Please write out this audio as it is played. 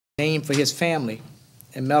named for his family,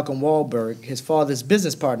 and Malcolm Wahlberg, his father's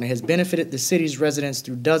business partner, has benefited the city's residents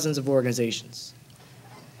through dozens of organizations.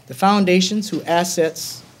 The foundations,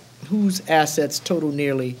 whose assets total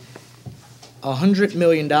nearly $100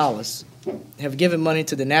 million, have given money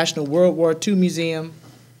to the National World War II Museum,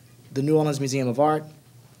 the New Orleans Museum of Art,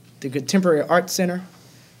 the Contemporary Art Center,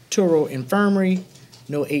 Touro Infirmary,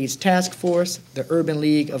 No AIDS Task Force, the Urban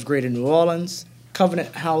League of Greater New Orleans,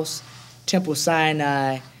 Covenant House, Temple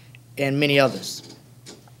Sinai, and many others.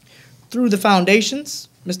 Through the foundations,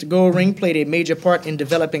 Mr. Goldring played a major part in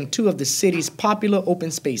developing two of the city's popular open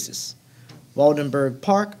spaces, Waldenberg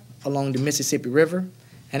Park along the Mississippi River,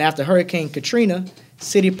 and after Hurricane Katrina,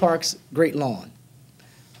 City Park's Great Lawn.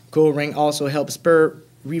 Goldring also helped spur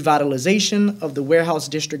revitalization of the Warehouse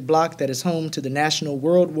District block that is home to the National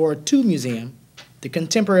World War II Museum, the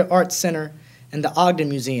Contemporary Art Center, and the Ogden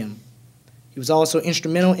Museum. He was also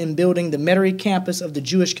instrumental in building the Metairie campus of the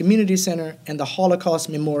Jewish Community Center and the Holocaust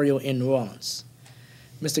Memorial in New Orleans.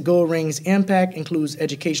 Mr. Goldring's impact includes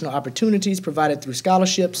educational opportunities provided through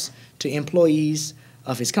scholarships to employees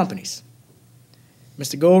of his companies.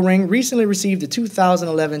 Mr. Goldring recently received the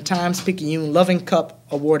 2011 Times-Picayune Loving Cup,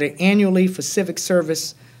 awarded annually for civic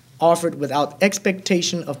service offered without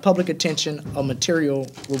expectation of public attention or material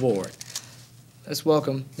reward. Let's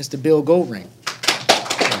welcome Mr. Bill Goldring.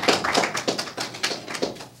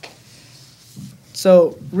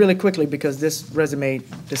 So really quickly, because this resume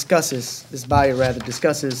discusses, this bio rather,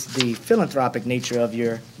 discusses the philanthropic nature of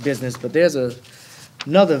your business, but there's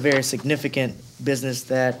another very significant business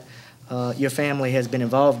that your family has been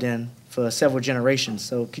involved in for several generations.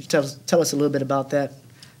 So could you tell us a little bit about that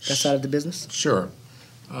side of the business? Sure.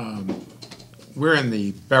 We're in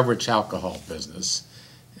the beverage alcohol business,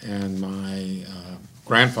 and my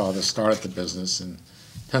grandfather started the business in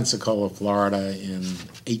Pensacola, Florida in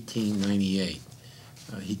 1898.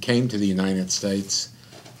 He came to the United States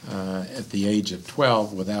at the age of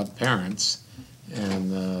 12 without parents,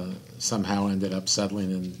 and somehow ended up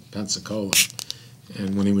settling in Pensacola.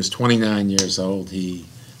 And when he was 29 years old, he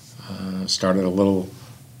started a little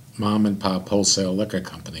mom-and-pop wholesale liquor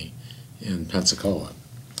company in Pensacola.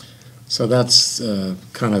 So that's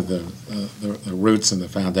kind of the roots and the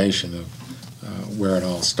foundation of where it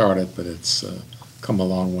all started, but it's come a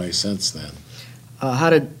long way since then. How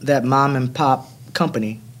did that mom-and-pop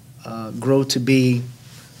company grow to be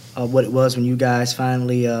what it was when you guys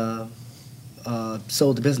finally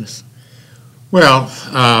sold the business? Well,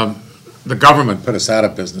 the government put us out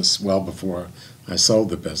of business well before I sold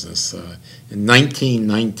the business. In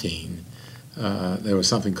 1919, there was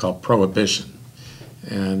something called Prohibition.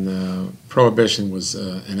 And Prohibition was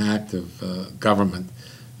an act of government.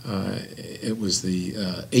 It was the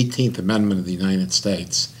 18th Amendment of the United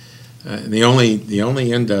States. And the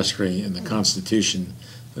only industry in the Constitution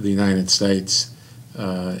of the United States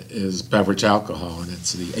is beverage alcohol, and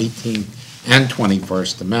it's the 18th and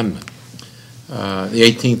 21st Amendment. The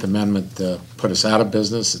 18th Amendment put us out of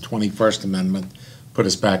business. The 21st Amendment put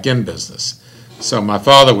us back in business. So my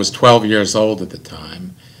father was 12 years old at the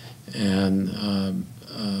time, and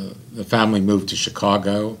the family moved to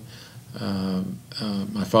Chicago.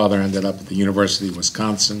 My father ended up at the University of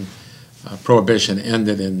Wisconsin. Prohibition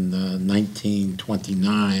ended in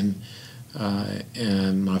 1929,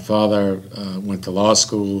 and my father went to law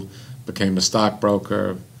school, became a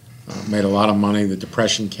stockbroker, made a lot of money. The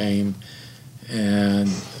Depression came, and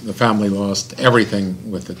the family lost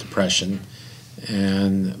everything with the Depression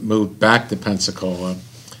and moved back to Pensacola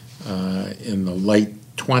in the late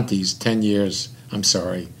 20s, 10 years, I'm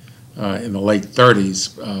sorry, in the late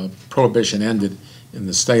 30s. Prohibition ended in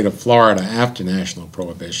the state of Florida after national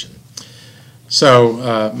prohibition. So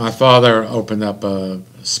my father opened up a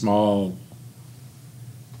small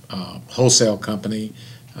wholesale company.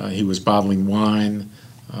 He was bottling wine,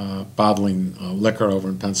 bottling liquor over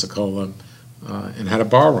in Pensacola, and had a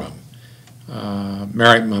bar room.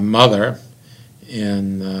 Married my mother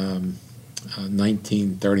in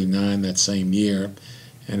 1939, that same year,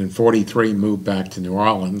 and in 43 moved back to New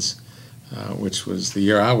Orleans, which was the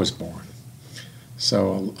year I was born.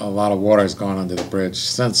 So a lot of water has gone under the bridge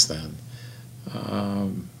since then.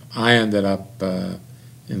 I ended up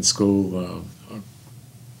in school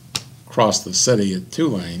across the city at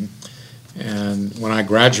Tulane, and when I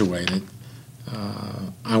graduated,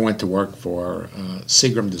 I went to work for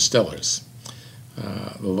Seagram Distillers.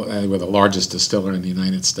 They were the largest distiller in the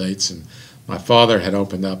United States, and my father had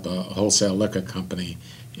opened up a wholesale liquor company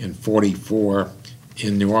in '44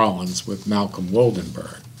 in New Orleans with Malcolm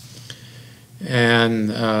Waldenberg.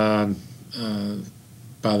 And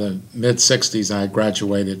by the mid-'60s, I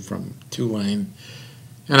graduated from Tulane,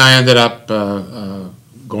 and I ended up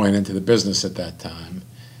going into the business at that time.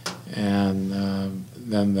 And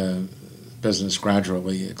then the business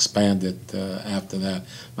gradually expanded after that.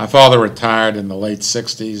 My father retired in the late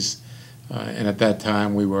 60s, and at that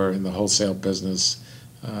time we were in the wholesale business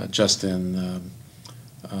just in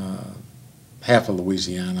half of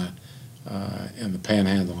Louisiana and the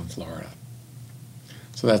Panhandle in Florida.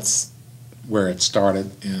 So that's where it started,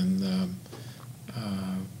 and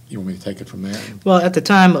you want me to take it from there? Well, at the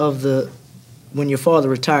time of when your father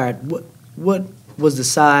retired, what was the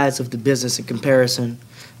size of the business in comparison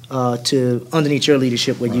to underneath your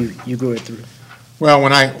leadership where you grew it through? Well,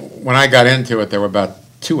 when I got into it, there were about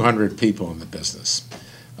 200 people in the business,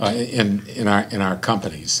 in our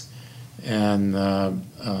companies, and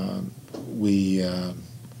we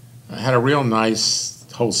had a real nice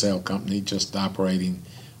wholesale company just operating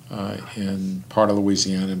in part of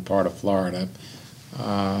Louisiana and part of Florida.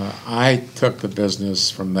 I took the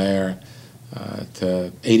business from there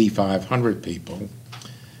to 8,500 people,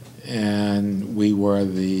 and we were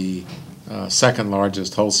the second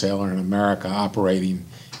largest wholesaler in America, operating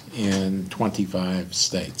in 25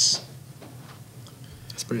 states.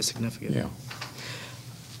 That's pretty significant. Yeah.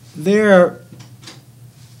 There are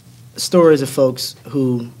stories of folks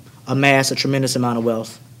who amass a tremendous amount of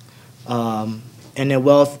wealth, and their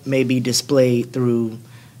wealth may be displayed through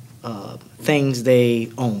things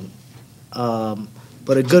they own.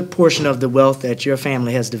 But a good portion of the wealth that your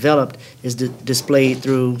family has developed is displayed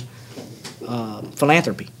through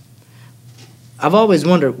philanthropy. I've always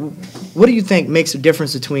wondered, what do you think makes a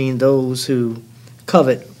difference between those who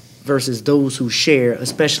covet versus those who share,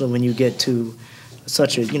 especially when you get to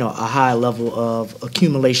such a high level of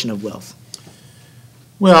accumulation of wealth?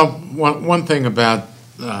 Well, one thing about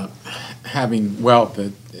having wealth,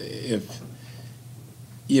 that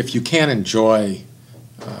if you can't enjoy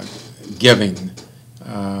giving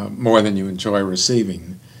more than you enjoy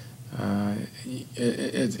receiving,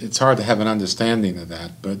 it's hard to have an understanding of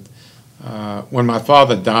that. But when my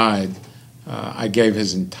father died, I gave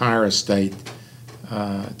his entire estate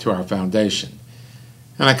to our foundation.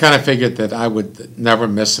 And I kind of figured that I would never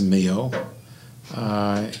miss a meal.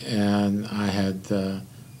 And I had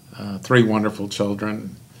 3 wonderful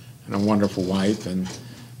children and a wonderful wife, and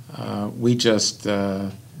we just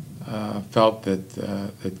felt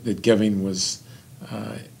that giving was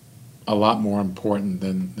a lot more important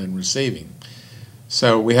than receiving.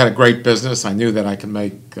 So we had a great business. I knew that I could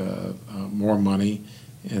make more money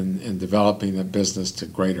in developing the business to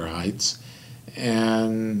greater heights.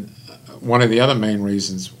 And one of the other main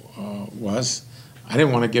reasons was I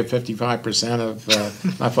didn't want to give 55%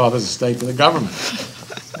 of my father's estate to the government.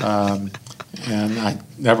 And I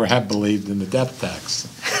never have believed in the death tax.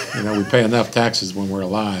 We pay enough taxes when we're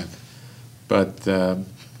alive. But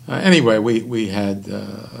anyway, we had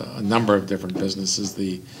a number of different businesses.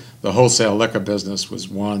 The wholesale liquor business was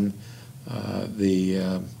one.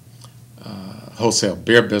 The wholesale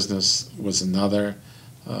beer business was another.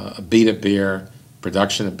 Abita Beer,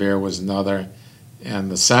 production of beer was another.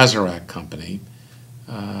 And the Sazerac Company,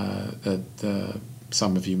 that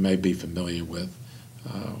some of you may be familiar with,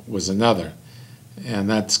 was another. And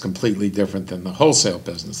that's completely different than the wholesale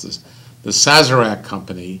businesses. The Sazerac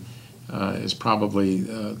Company is probably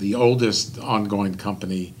the oldest ongoing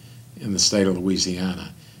company in the state of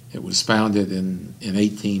Louisiana. It was founded in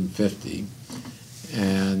 1850,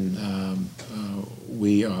 and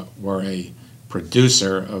we were a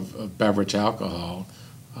producer of beverage alcohol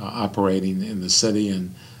operating in the city,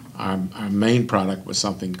 and our main product was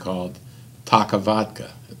something called Taka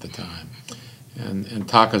vodka at the time. And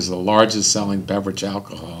Taka is the largest selling beverage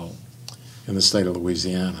alcohol in the state of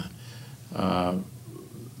Louisiana.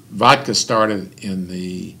 Vodka started in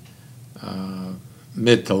the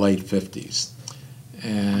mid to late 50s.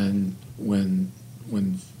 And when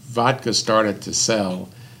vodka started to sell,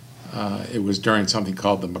 it was during something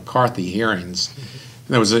called the McCarthy hearings. And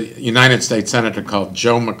there was a United States Senator called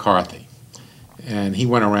Joe McCarthy. And he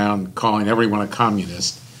went around calling everyone a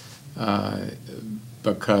communist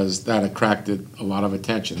because that attracted a lot of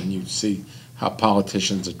attention. And you see how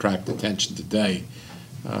politicians attract attention today.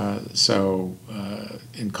 So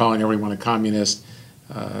in calling everyone a communist,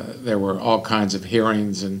 there were all kinds of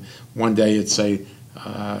hearings, and one day it'd say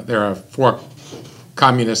there are 4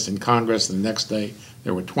 communists in Congress, and the next day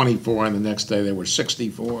there were 24, and the next day there were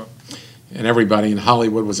 64, and everybody in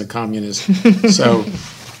Hollywood was a communist. So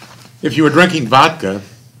if you were drinking vodka,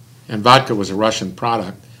 and vodka was a Russian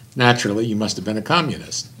product, naturally you must have been a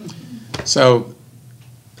communist. So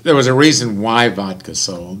there was a reason why vodka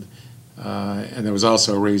sold. And there was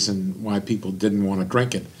also a reason why people didn't want to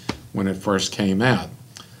drink it when it first came out.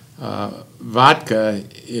 Vodka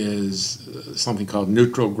is something called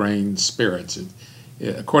neutral grain spirits.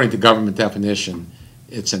 According to government definition,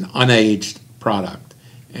 it's an unaged product,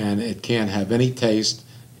 and it can't have any taste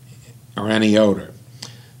or any odor.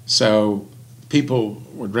 So people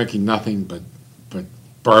were drinking nothing but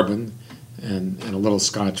bourbon and a little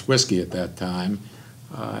Scotch whiskey at that time,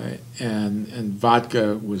 and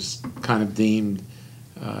vodka was kind of deemed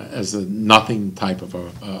as a nothing type of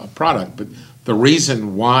a product. But the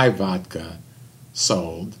reason why vodka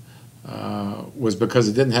sold was because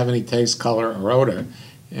it didn't have any taste, color, or odor,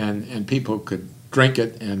 and people could drink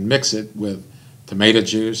it and mix it with tomato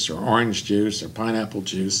juice or orange juice or pineapple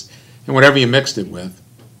juice, and whatever you mixed it with,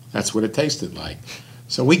 that's what it tasted like.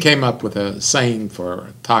 So we came up with a saying for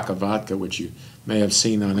Taka vodka, which you may have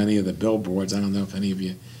seen on any of the billboards. I don't know if any of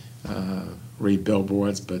you read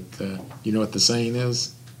billboards, but you know what the saying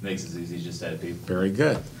is? Makes it easy, just add people. Very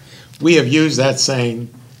good. We have used that saying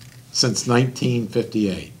since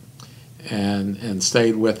 1958 and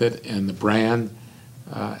stayed with it, and the brand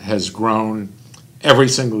has grown every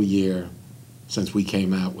single year since we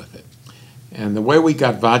came out with it. And the way we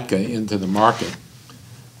got vodka into the market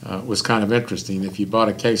was kind of interesting. If you bought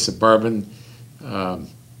a case of bourbon,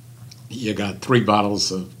 you got 3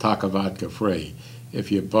 bottles of Taka vodka free.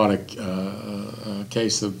 If you bought a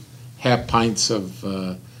case of half pints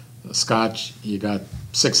of Scotch, you got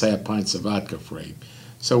 6 half pints of vodka free.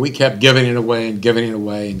 So we kept giving it away and giving it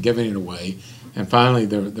away and giving it away, and finally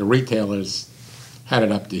the retailers had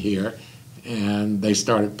it up to here, and they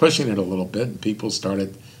started pushing it a little bit, and people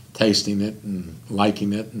started tasting it and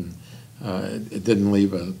liking it, and it didn't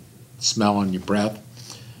leave a smell on your breath,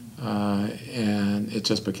 and it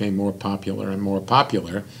just became more popular and more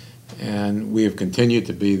popular, and we have continued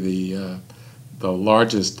to be the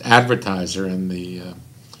largest advertiser in the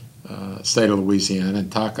state of Louisiana,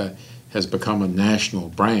 and Taka has become a national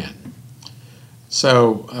brand.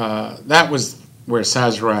 So that was where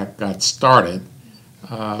Sazerac got started,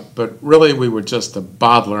 but really we were just a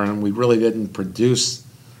bottler, and we really didn't produce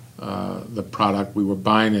the product. We were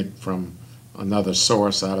buying it from another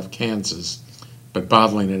source out of Kansas, but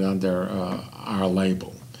bottling it under our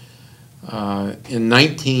label. In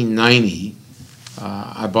 1990,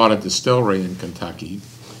 I bought a distillery in Kentucky,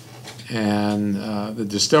 and the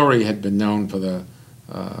distillery had been known for the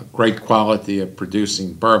great quality of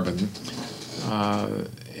producing bourbon,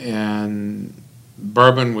 and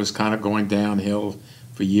bourbon was kind of going downhill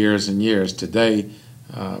for years and years. Today,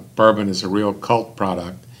 bourbon is a real cult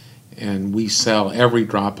product, and we sell every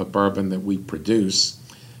drop of bourbon that we produce,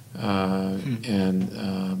 and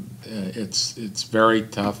it's very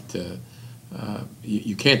tough to,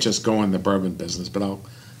 you can't just go in the bourbon business, but I'll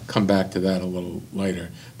come back to that a little later.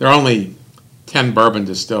 There are only 10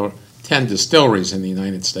 distilleries in the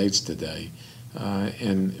United States today,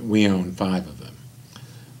 and we own 5 of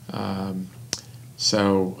them.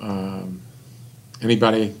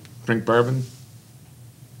 Anybody drink bourbon?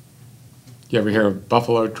 You ever hear of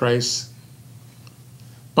Buffalo Trace?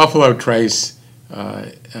 Buffalo Trace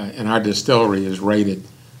in our distillery is rated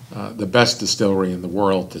the best distillery in the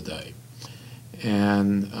world today.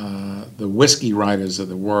 And the whiskey writers of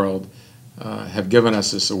the world have given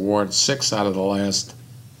us this award 6 out of the last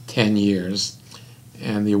 10 years,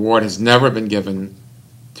 and the award has never been given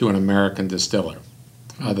to an American distiller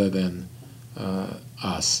other than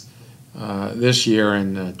us. This year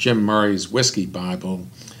in Jim Murray's Whiskey Bible,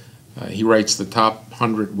 he rates the top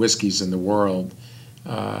 100 whiskeys in the world,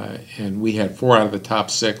 and we had 4 out of the top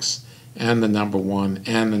 6 and the number 1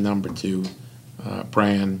 and the number 2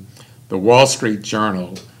 brand. The Wall Street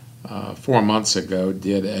Journal 4 months ago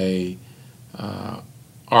did a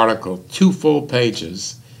article, 2 full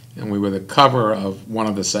pages, and we were the cover of one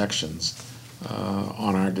of the sections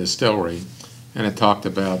on our distillery, and it talked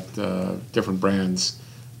about different brands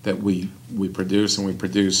that we produce, and we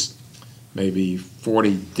produce maybe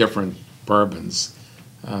 40 different bourbons,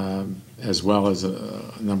 as well as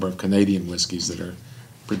a number of Canadian whiskeys that are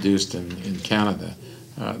produced in Canada.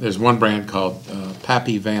 There's one brand called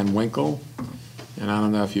Pappy Van Winkle, and I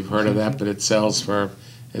don't know if you've heard of that, but it sells for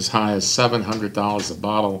as high as $700 a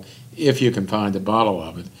bottle, if you can find a bottle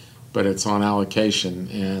of it, but it's on allocation,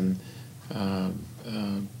 and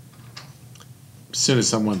as soon as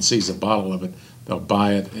someone sees a bottle of it, they'll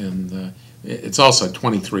buy it, and it's also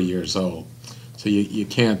 23 years old, so you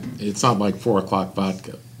can't, it's not like 4 o'clock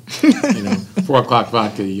vodka. 4 o'clock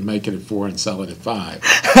vodka, you make it at 4 and sell it at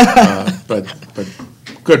 5. But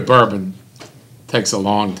good bourbon takes a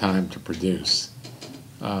long time to produce.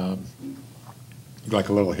 You'd like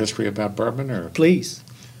a little history about bourbon, or? Please.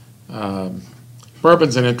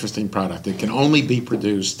 Bourbon's an interesting product. It can only be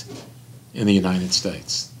produced in the United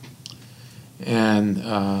States. And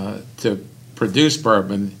to produce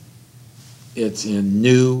bourbon, it's in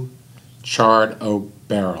new charred oak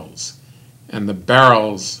barrels. And the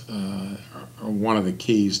barrels are one of the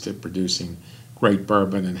keys to producing great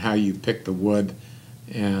bourbon, and how you pick the wood.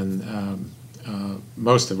 And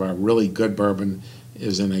most of our really good bourbon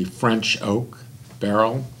is in a French oak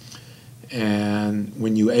barrel. And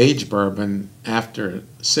when you age bourbon, after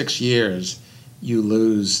 6 years, you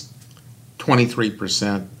lose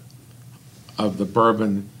 23% of the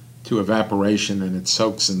bourbon to evaporation, and it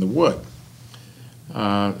soaks in the wood.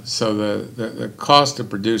 So the cost of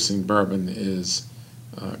producing bourbon is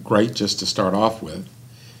great just to start off with,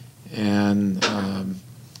 and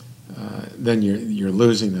then you're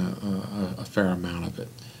losing a fair amount of it.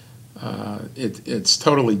 It's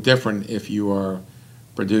totally different if you are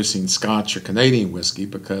producing Scotch or Canadian whiskey,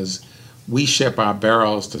 because we ship our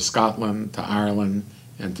barrels to Scotland, to Ireland,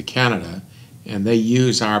 and to Canada, and they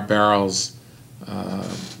use our barrels,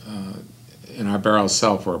 and our barrels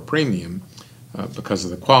sell for a premium because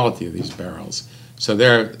of the quality of these barrels. So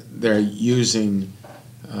they're using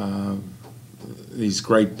these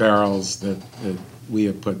great barrels that we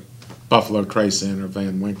have put Buffalo Trace in, or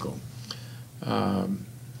Van Winkle.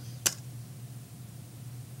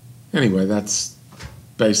 Anyway, that's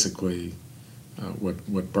basically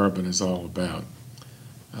what bourbon is all about.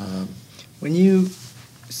 When you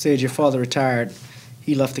said your father retired,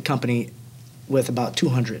 he left the company with about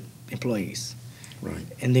 200 employees. Right.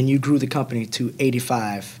 And then you grew the company to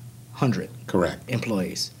 8,500 Correct.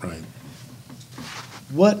 employees. Right.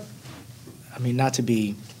 What, I mean, not to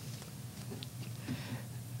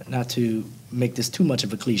make this too much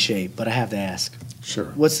of a cliche, but I have to ask.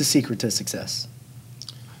 Sure. What's the secret to success?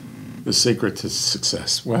 The secret to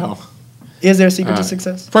success. Well, Is there a secret to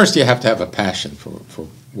success? first you have to have a passion for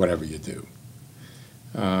whatever you do.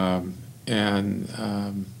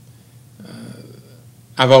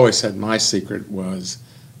 I've always said my secret was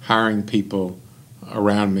hiring people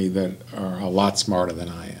around me that are a lot smarter than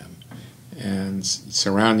I am, and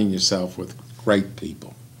surrounding yourself with great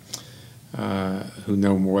people who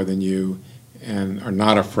know more than you and are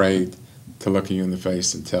not afraid to look you in the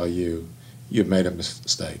face and tell you you've made a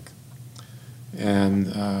mistake. And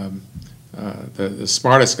the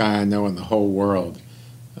smartest guy I know in the whole world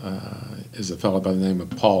is a fellow by the name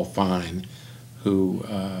of Paul Fine, who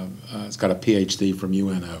has got a PhD from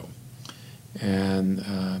UNO.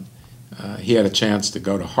 And he had a chance to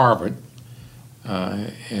go to Harvard,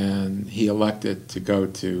 and he elected to go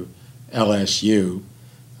to LSU.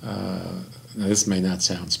 Now, this may not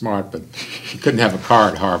sound smart, but he couldn't have a car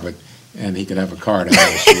at Harvard, and he could have a car at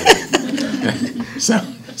LSU.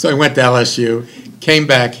 So he went to LSU, came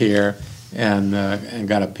back here, and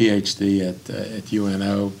got a PhD at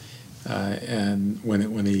UNO. And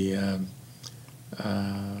when he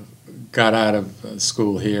got out of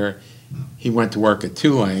school here, he went to work at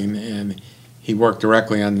Tulane, and he worked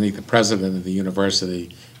directly underneath the president of the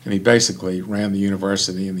university, and he basically ran the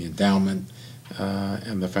university and the endowment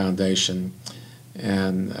and the foundation.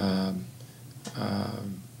 And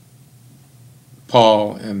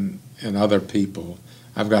Paul and other people,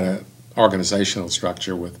 I've got an organizational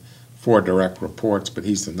structure with 4 direct reports, but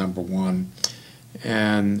he's the number one.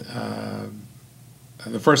 And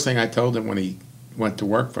the first thing I told him when he went to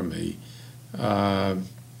work for me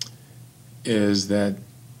is that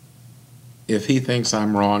if he thinks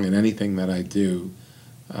I'm wrong in anything that I do,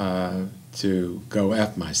 to go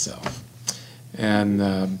F myself.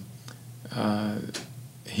 And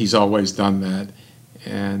he's always done that.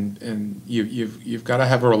 And you've got to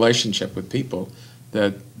have a relationship with people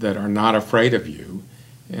that are not afraid of you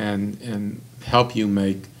and help you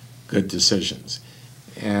make good decisions.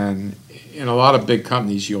 And in a lot of big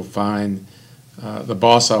companies, you'll find the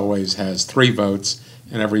boss always has 3 votes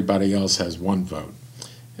and everybody else has 1 vote.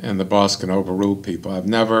 And the boss can overrule people. I've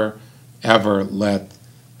never, ever let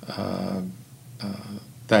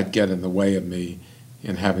that get in the way of me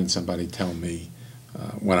in having somebody tell me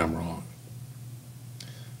when I'm wrong.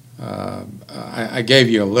 I gave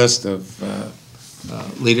you a list of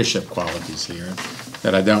leadership qualities here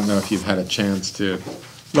that I don't know if you've had a chance to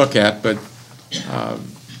look at, but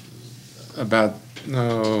about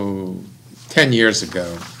 10 years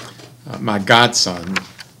ago, my godson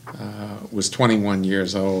was 21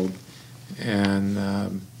 years old, and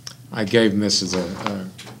I gave him this as a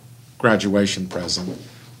graduation present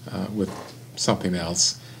with something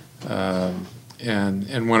else,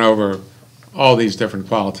 and went over all these different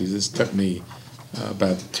qualities. This took me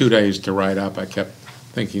about 2 days to write up. I kept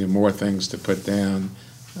thinking of more things to put down,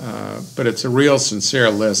 but it's a real sincere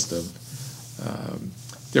list of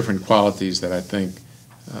different qualities that I think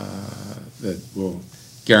that will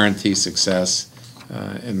guarantee success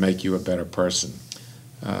and make you a better person.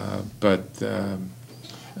 But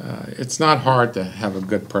it's not hard to have a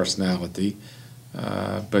good personality,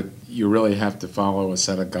 but you really have to follow a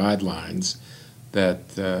set of guidelines that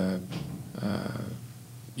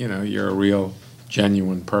you're a real,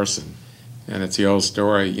 genuine person. And it's the old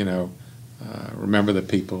story, remember the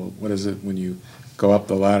people, what is it, when you go up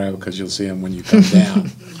the ladder, because you'll see them when you come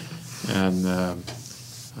down. And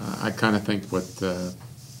I kind of think what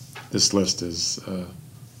this list is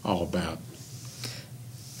all about.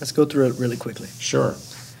 Let's go through it really quickly. Sure.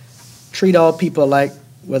 Treat all people alike,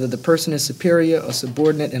 whether the person is superior or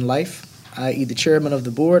subordinate in life, i.e. the chairman of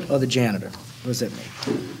the board or the janitor. What does that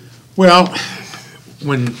mean? Well,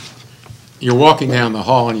 when you're walking down the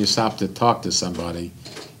hall and you stop to talk to somebody,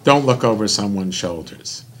 don't look over someone's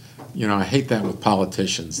shoulders. I hate that with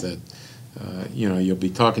politicians, that, you'll be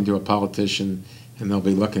talking to a politician and they'll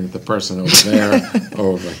be looking at the person over there,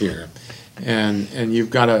 over here. And you've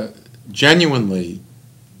got to genuinely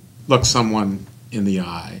look someone in the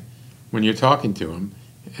eye when you're talking to them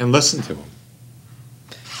and listen to them.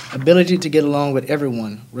 Ability to get along with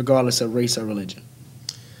everyone, regardless of race or religion.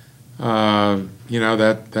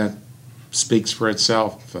 That speaks for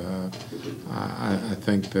itself. I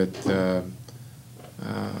think that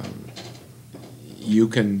you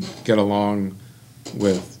can get along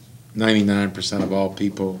with 99% of all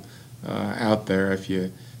people out there if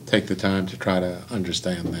you take the time to try to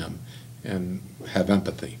understand them and have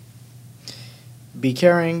empathy. Be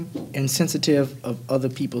caring and sensitive of other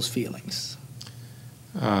people's feelings.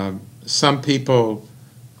 Some people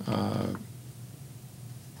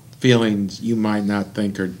feelings you might not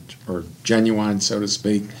think are genuine, so to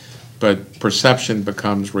speak, but perception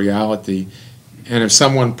becomes reality. And if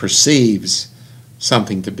someone perceives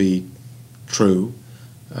something to be true,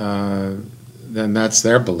 then that's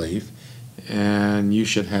their belief, and you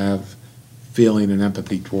should have feeling and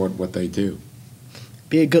empathy toward what they do.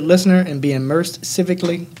 Be a good listener and be immersed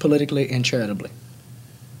civically, politically, and charitably.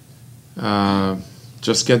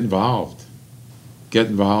 Just get involved. Get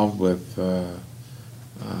involved with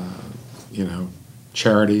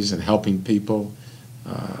charities and helping people,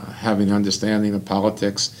 having understanding of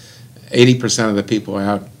politics. 80% of the people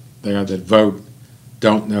out there that vote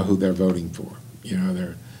don't know who they're voting for.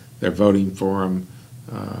 They're voting for them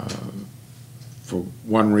for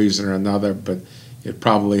one reason or another, but it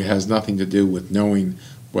probably has nothing to do with knowing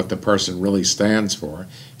what the person really stands for.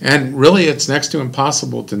 And really, it's next to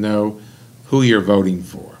impossible to know who you're voting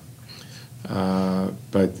for.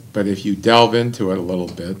 But if you delve into it a little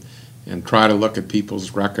bit and try to look at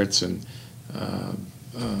people's records, and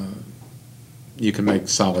you can make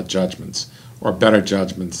solid judgments, or better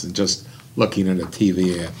judgments than just looking at a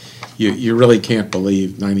TV ad. You really can't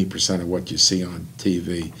believe 90% of what you see on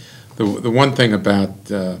TV. The one thing about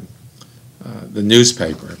the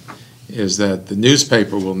newspaper is that the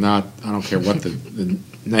newspaper will not, I don't care what the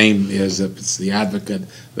name is, if it's the Advocate,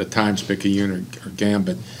 the Times-Picayune, or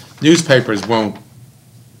Gambit, newspapers won't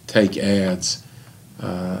take ads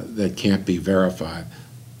that can't be verified.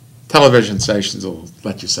 Television stations will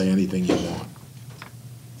let you say anything you want.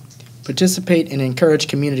 Participate and encourage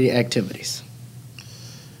community activities.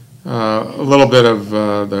 A little bit of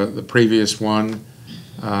the previous one.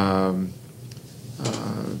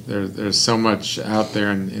 There's so much out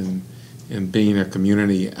there in being a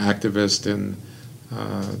community activist, and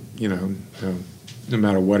no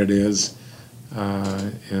matter what it is,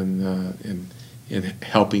 in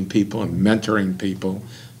helping people and mentoring people.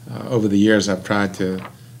 Over the years, I've tried to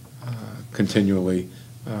continually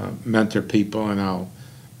mentor people, and I'll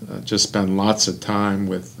just spend lots of time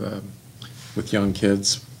with young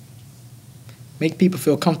kids. Make people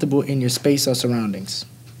feel comfortable in your space or surroundings.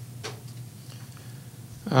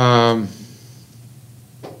 There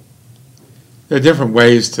are different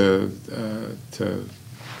ways to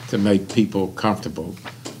make people comfortable,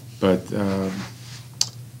 but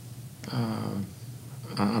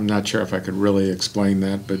I'm not sure if I could really explain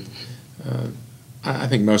that. But I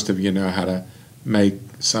think most of you know how to make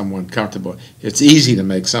someone comfortable. It's easy to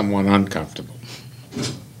make someone uncomfortable,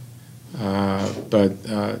 but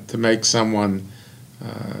to make someone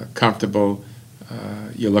comfortable,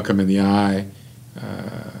 you look them in the eye,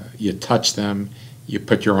 you touch them, you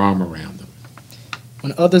put your arm around them.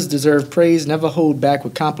 When others deserve praise, never hold back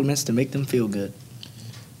with compliments to make them feel good.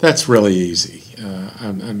 That's really easy.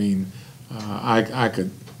 I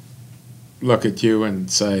could look at you and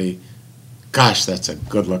say, gosh, that's a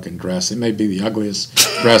good-looking dress. It may be the ugliest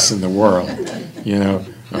dress in the world,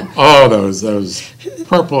 Oh, those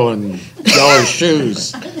purple and yellow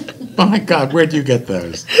shoes. My God, where'd you get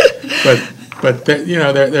those? But But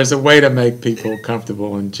there's a way to make people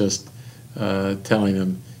comfortable and just telling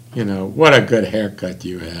them, what a good haircut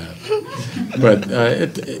you have. But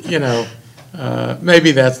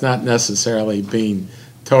maybe that's not necessarily being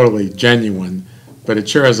totally genuine, but it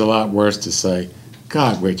sure is a lot worse to say,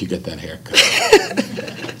 God, where'd you get that haircut?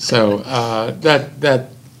 So that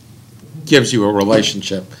gives you a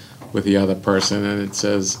relationship with the other person, and it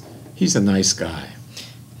says, he's a nice guy.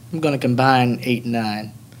 I'm going to combine 8 and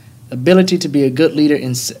 9. Ability to be a good leader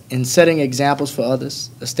in setting examples for others,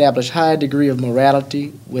 establish high degree of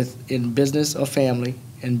morality within business or family,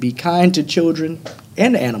 and be kind to children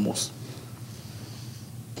and animals.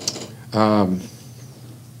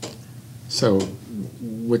 So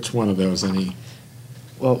which one of those?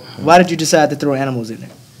 Well, why did you decide to throw animals in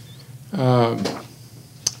there?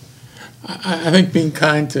 I think being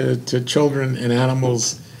kind to children and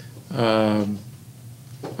animals, I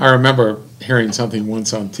remember hearing something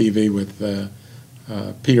once on TV with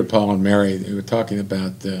Peter, Paul, and Mary. They were talking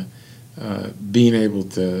about being able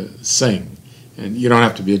to sing. And you don't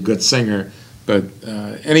have to be a good singer, but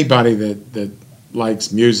anybody that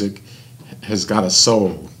likes music has got a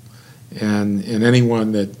soul. And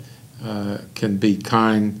anyone that can be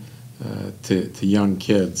kind to young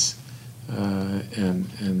kids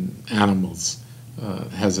and animals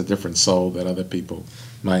has a different soul that other people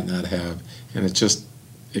might not have. And it's just,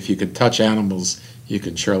 if you can touch animals, you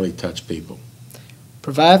can surely touch people.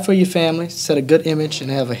 Provide for your family, set a good image, and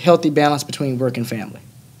have a healthy balance between work and family.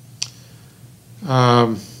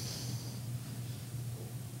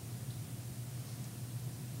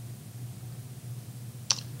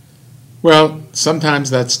 Well, sometimes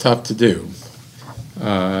that's tough to do.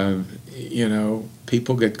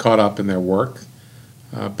 People get caught up in their work,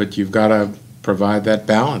 but you've got to provide that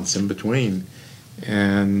balance in between.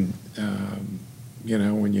 And,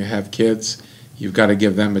 when you have kids, you've got to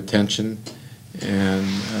give them attention. And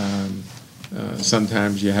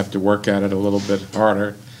sometimes you have to work at it a little bit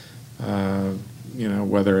harder,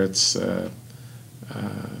 whether it's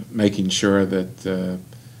making sure that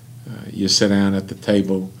you sit down at the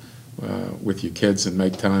table with your kids and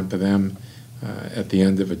make time for them at the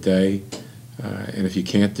end of a day. And if you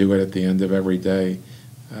can't do it at the end of every day,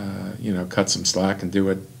 cut some slack and do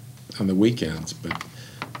it on the weekends. But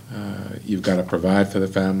you've got to provide for the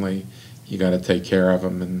family, you got to take care of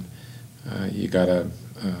them, and you got to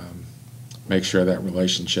make sure that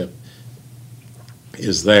relationship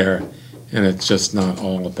is there, and it's just not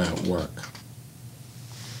all about work.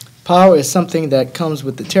 Power is something that comes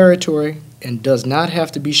with the territory and does not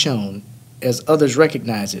have to be shown, as others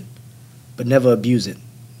recognize it, but never abuse it.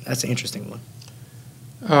 That's an interesting one.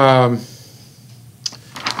 I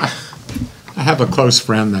have a close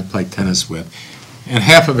friend I play tennis with, and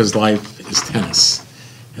half of his life is tennis,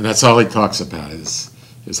 and that's all he talks about is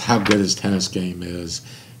how good his tennis game is,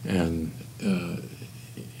 and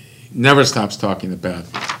never stops talking about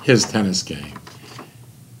his tennis game,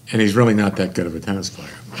 and he's really not that good of a tennis player.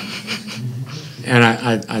 And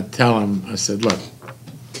I tell him, I said, look,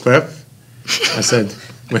 Cliff, I said,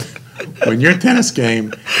 when your tennis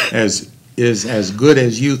game is as good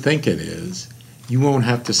as you think it is, you won't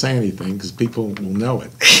have to say anything because people will know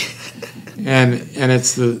it. And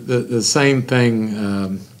it's the same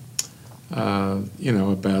thing,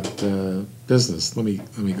 about business. Let me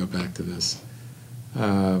go back to this.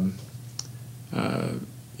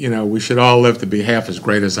 We should all live to be half as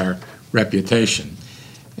great as our reputation,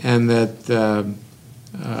 and that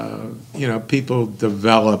people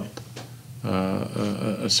develop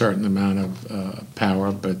a certain amount of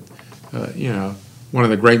power, but one of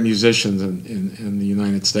the great musicians in the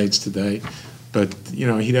United States today, but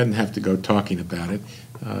he doesn't have to go talking about it.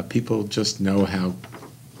 People just know how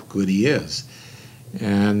good he is,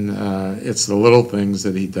 and it's the little things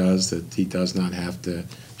that he does not have to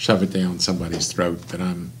shove it down somebody's throat that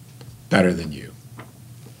I'm better than you.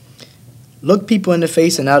 Look people in the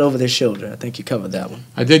face and not over their shoulder. I think you covered that one.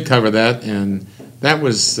 I did cover that, and that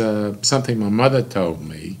was something my mother told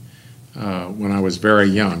me when I was very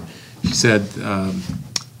young. She said,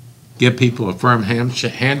 give people a firm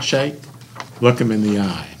handshake, look them in the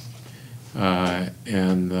eye.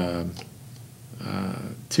 And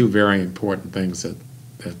two very important things that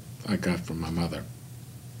I got from my mother.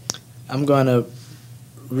 I'm going to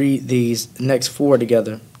read these next 4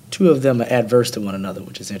 together. 2 of them are adverse to one another,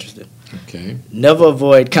 which is interesting. Okay. Never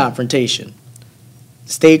avoid confrontation.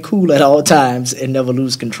 Stay cool at all times and never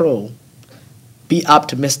lose control. Be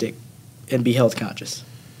optimistic and be health conscious.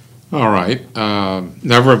 All right.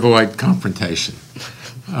 Never avoid confrontation.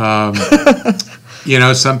 Some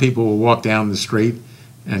people will walk down the street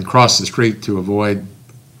and cross the street to avoid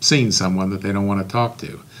seeing someone that they don't want to talk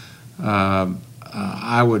to.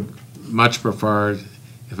 I would much prefer,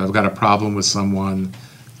 if I've got a problem with someone,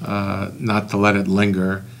 not to let it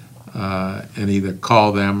linger, and either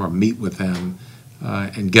call them or meet with them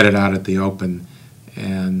and get it out at the open,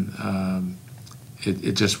 and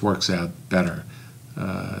it just works out better.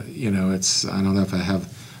 I don't know if I have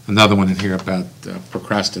another one in here about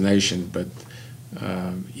procrastination, but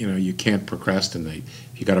you can't procrastinate.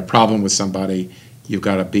 If you got a problem with somebody, you've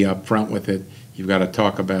got to be upfront with it. You've got to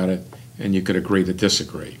talk about it, and you could agree to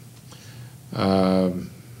disagree.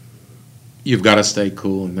 You've got to stay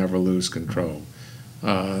cool and never lose control,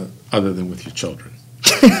 other than with your children.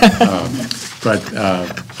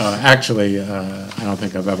 Actually, I don't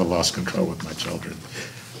think I've ever lost control with my children.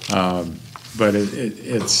 But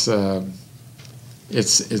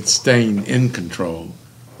it's staying in control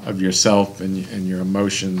of yourself and your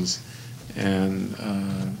emotions, and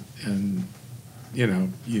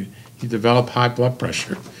you develop high blood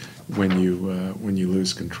pressure when you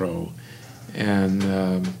lose control. And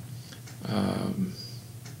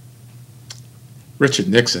Richard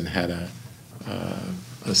Nixon had a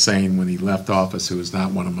saying when he left office, who was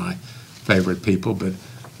not one of my favorite people, but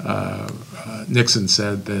Nixon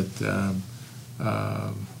said that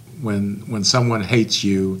when someone hates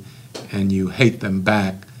you and you hate them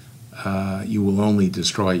back, you will only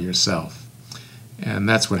destroy yourself. And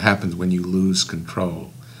that's what happens when you lose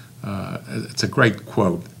control. It's a great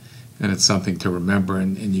quote, and it's something to remember,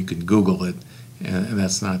 and you can Google it, and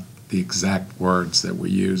that's not the exact words that were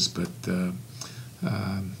used, but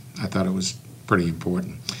I thought it was pretty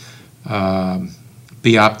important.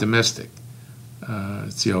 Be optimistic.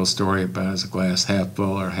 It's the old story about is a glass half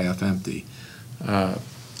full or half empty.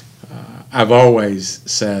 I've always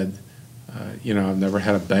said, I've never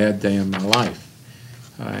had a bad day in my life.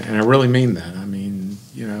 And I really mean that. I mean,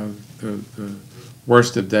 the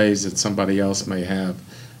worst of days that somebody else may have,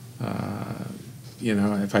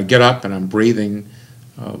 if I get up and I'm breathing,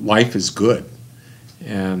 life is good.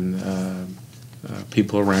 And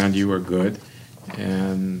people around you are good.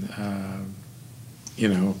 And,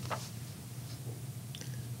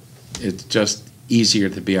 it's just easier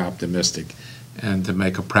to be optimistic and to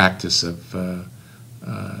make a practice of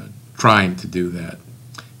trying to do that.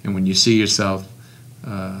 And when you see yourself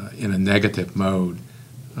in a negative mode,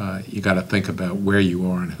 you got to think about where you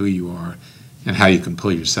are and who you are and how you can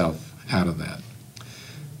pull yourself out of that.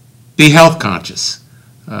 Be health conscious.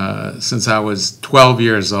 Since I was 12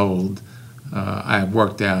 years old, I have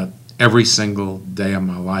worked out every single day of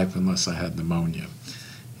my life unless I had pneumonia.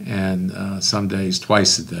 And some days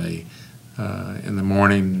twice a day, in the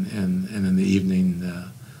morning and in the evening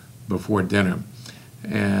before dinner.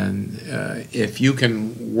 And if you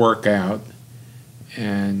can work out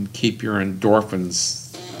and keep your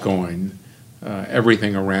endorphins going,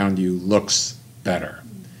 everything around you looks better.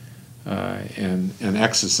 And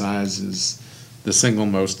exercise is the single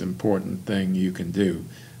most important thing you can do.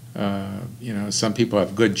 Some people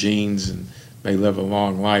have good genes and may live a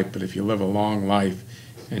long life, but if you live a long life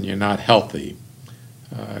and you're not healthy,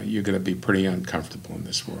 you're going to be pretty uncomfortable in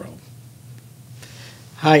this world.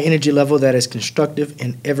 High energy level that is constructive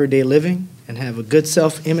in everyday living and have a good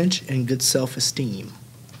self-image and good self-esteem.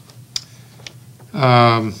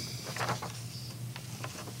 Well,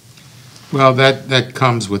 that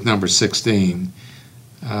comes with number 16.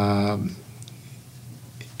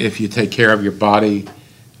 If you take care of your body,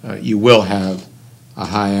 you will have a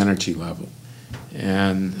high energy level.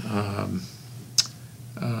 And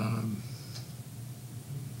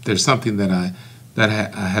there's something that I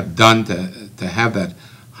have done to have that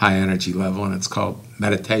high energy level, and it's called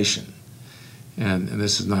meditation. And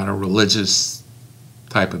this is not a religious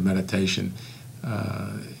type of meditation.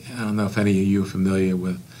 I don't know if any of you are familiar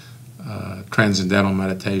with transcendental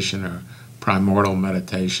meditation or primordial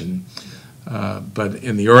meditation, but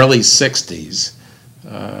in the early 60s,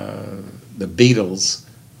 the Beatles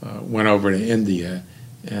went over to India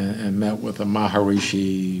and met with a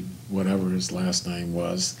Maharishi, whatever his last name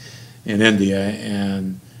was, in India,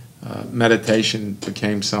 and meditation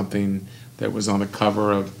became something that was on the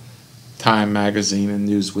cover of Time magazine and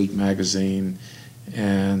Newsweek magazine.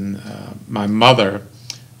 And my mother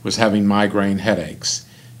was having migraine headaches,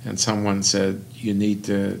 and someone said, you need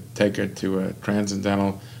to take her to a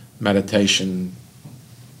transcendental meditation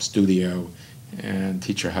studio and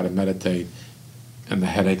teach her how to meditate, and the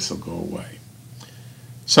headaches will go away.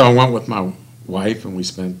 So I went with my wife, and we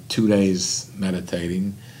spent 2 days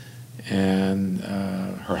meditating, and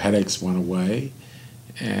her headaches went away.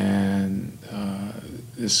 And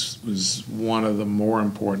this was one of the more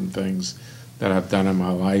important things that I've done in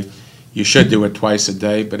my life. You should do it twice a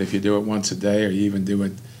day, but if you do it once a day, or you even do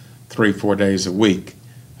it 3-4 days a week,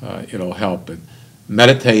 it'll help. But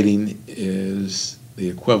meditating is the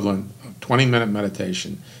equivalent of 20-minute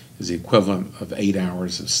meditation is the equivalent of 8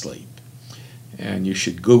 hours of sleep. And you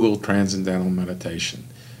should Google transcendental meditation.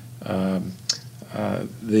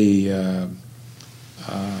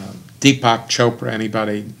 Deepak Chopra,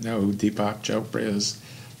 anybody know who Deepak Chopra is?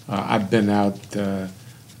 I've been out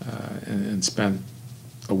and spent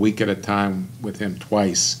a week at a time with him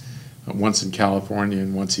twice, once in California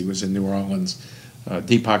and once he was in New Orleans.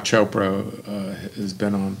 Deepak Chopra has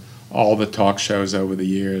been on all the talk shows over the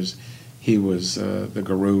years. He was the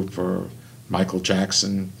guru for Michael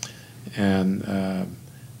Jackson and a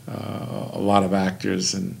lot of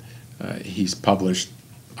actors, and he's published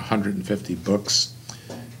 150 books.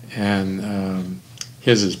 And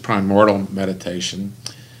his is primordial meditation,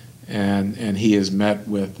 and he has met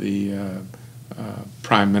with the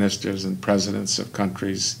prime ministers and presidents of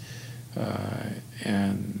countries,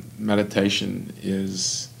 and meditation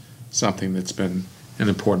is something that's been an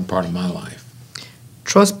important part of my life.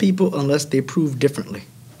 Trust people unless they prove differently.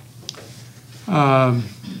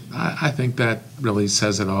 I think that really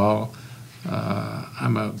says it all.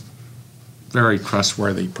 I'm a very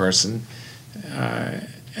trustworthy person,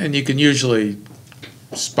 and you can usually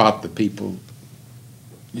spot the people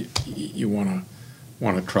you want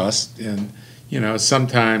to trust. And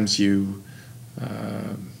sometimes you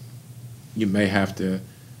may have to,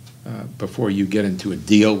 before you get into a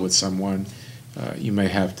deal with someone, you may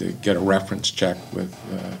have to get a reference check with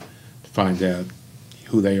to find out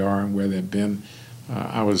who they are and where they've been.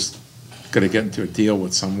 I was going to get into a deal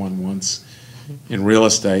with someone once in real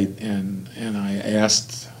estate, and I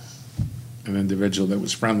asked an individual that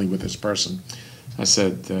was friendly with this person. I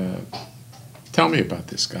said, tell me about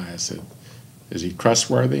this guy. I said, is he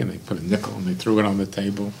trustworthy? And they put a nickel and they threw it on the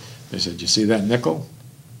table. They said, you see that nickel?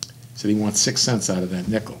 He said, he wants 6 cents out of that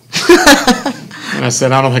nickel. And I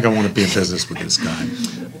said, I don't think I want to be in business with this guy.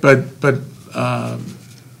 But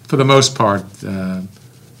for the most part,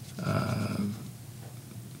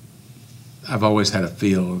 I've always had a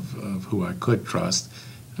feel of who I could trust,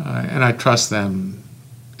 and I trust them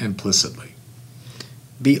implicitly.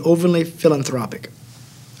 Be overly philanthropic.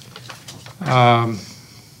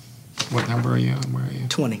 What number are you on? Where are you?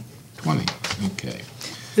 20. 20, okay.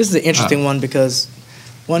 This is an interesting one because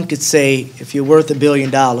one could say if you're worth $1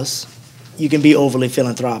 billion, you can be overly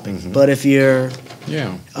philanthropic. Mm-hmm. But if you're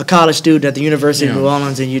a college student at the University of New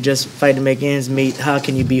Orleans and you just fight to make ends meet, how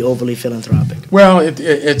can you be overly philanthropic? Well,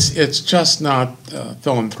 it's just not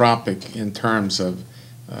philanthropic in terms of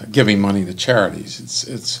giving money to charities.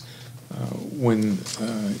 It's when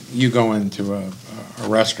you go into a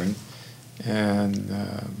restaurant and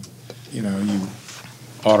you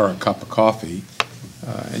order a cup of coffee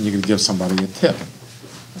and you can give somebody a tip.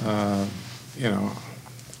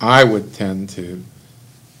 I would tend to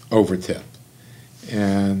over-tip.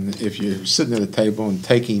 And if you're sitting at a table and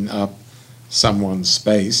taking up someone's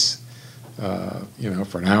space,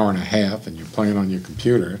 for an hour and a half, and you're playing on your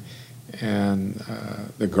computer, and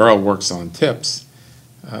the girl works on tips,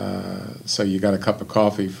 so you got a cup of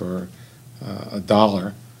coffee for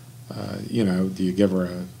 $1, do you give her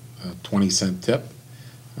a 20-cent tip?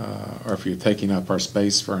 Or if you're taking up our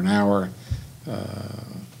space for an hour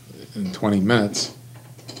in 20 minutes,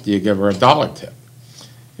 do you give her a $1 tip?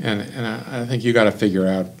 And I think you got to figure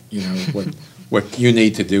out, what you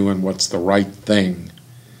need to do and what's the right thing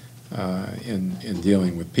in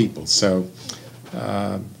dealing with people. So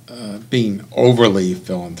being overly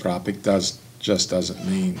philanthropic just doesn't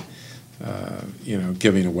mean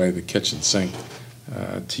giving away the kitchen sink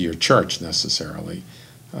to your church necessarily,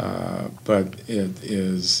 but it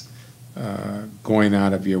is going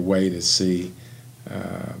out of your way to see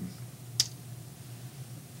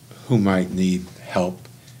who might need help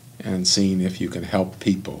and seeing if you can help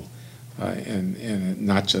people, and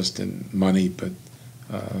not just in money, but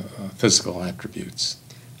physical attributes.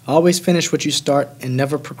 Always finish what you start and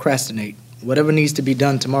never procrastinate. Whatever needs to be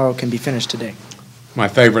done tomorrow can be finished today. My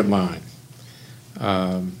favorite line.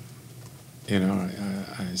 I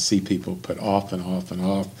see people put off and off and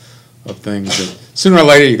off of things that sooner or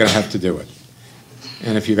later you're going to have to do it.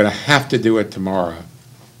 And if you're going to have to do it tomorrow,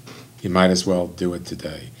 you might as well do it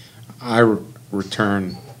today. I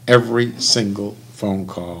return every single phone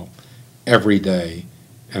call every day,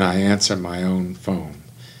 and I answer my own phone.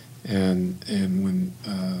 And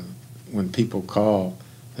when people call,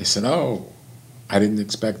 they said, "Oh, I didn't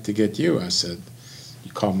expect to get you." I said,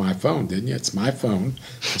 "You called my phone, didn't you? It's my phone."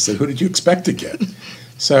 I said, "Who did you expect to get?"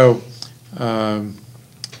 So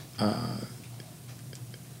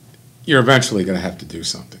you're eventually going to have to do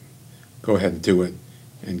something. Go ahead and do it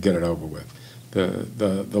and get it over with.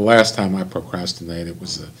 The last time I procrastinated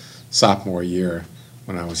was the sophomore year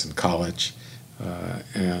when I was in college,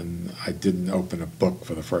 and I didn't open a book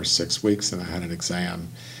for the first 6 weeks, and I had an exam,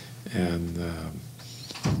 and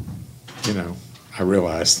I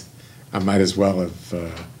realized I might as well have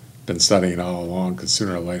been studying all along, because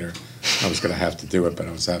sooner or later I was going to have to do it, but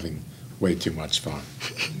I was having way too much fun.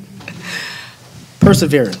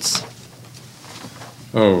 Perseverance.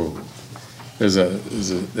 Oh, there's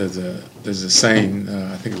a saying.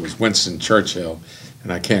 I think it was Winston Churchill,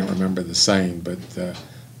 and I can't remember the saying, but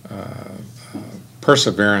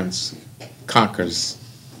perseverance conquers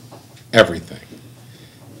everything.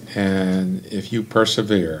 And if you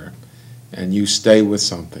persevere and you stay with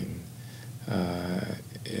something,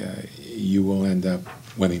 you will end up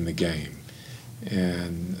winning the game.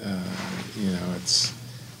 And it's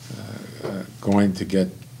going to get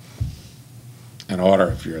an order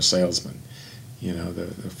if you're a salesman.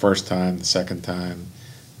 The first time, the second time,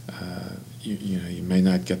 you may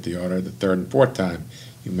not get the order. The third and fourth time,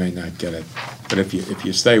 you may not get it. But if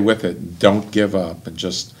you stay with it and don't give up and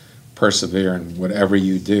just persevere in whatever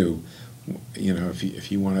you do,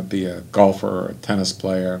 if you want to be a golfer or a tennis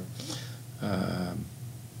player,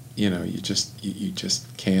 you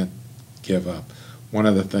just can't give up. One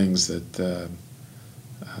of the things that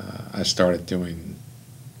I started doing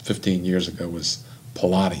 15 years ago was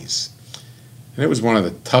Pilates. And it was one of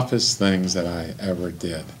the toughest things that I ever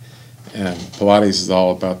did. And Pilates is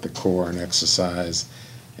all about the core and exercise.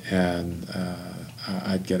 And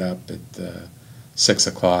I'd get up at 6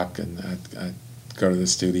 o'clock and I'd go to the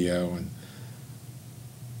studio. And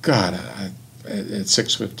God, at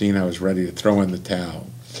 6:15 I was ready to throw in the towel.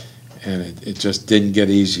 And it just didn't get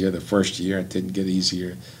easier the first year. It didn't get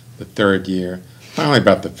easier the third year. Finally,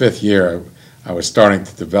 about the fifth year, I was starting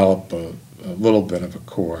to develop a little bit of a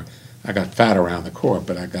core. I got fat around the core,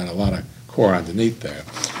 but I got a lot of core underneath there.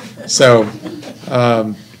 So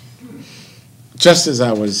just as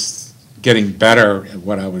I was getting better at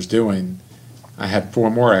what I was doing, I had 4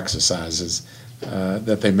 more exercises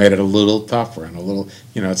that they made it a little tougher and a little,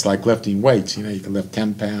 it's like lifting weights. You can lift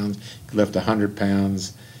 10 pounds, you can lift 100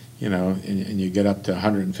 pounds, and you get up to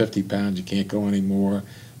 150 pounds, you can't go anymore,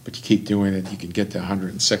 but you keep doing it, you can get to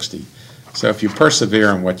 160. So if you persevere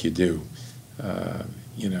in what you do,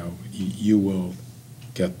 you will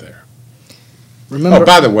get there. Remember, oh,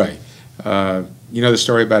 by the way, you know the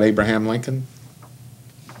story about Abraham Lincoln?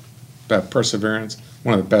 About perseverance?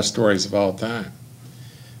 One of the best stories of all time.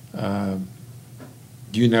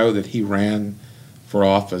 Do you know that he ran for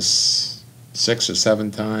office 6 or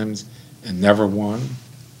 7 times and never won?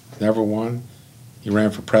 Never won? He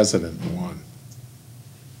ran for president and won.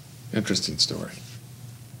 Interesting story.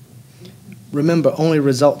 remember, only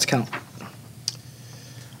results count.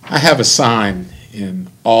 I have a sign in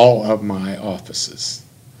all of my offices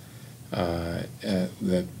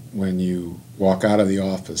that when you walk out of the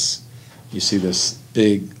office, you see this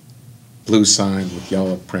big blue sign with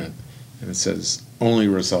yellow print, and it says, only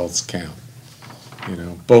results count. You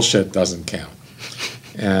know, bullshit doesn't count.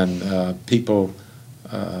 And people,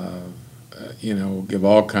 you know, give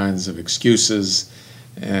all kinds of excuses,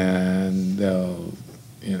 and they'll,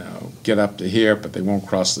 you know, get up to here, but they won't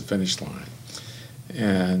cross the finish line.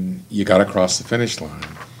 And you got to cross the finish line.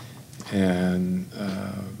 And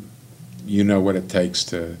you know what it takes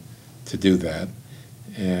to do that.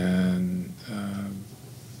 And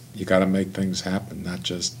you got to make things happen, not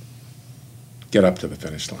just get up to the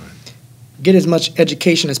finish line. Get as much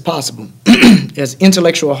education as possible, as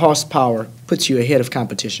intellectual horsepower puts you ahead of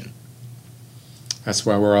competition. That's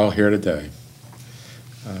why we're all here today.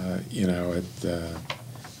 You know,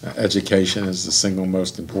 education is the single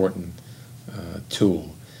most important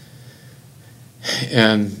tool.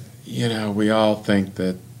 And, you know, we all think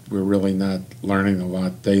that we're really not learning a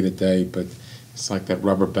lot day to day, but it's like that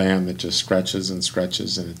rubber band that just stretches and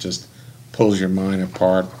stretches, and it just pulls your mind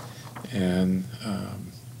apart. And,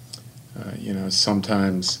 you know,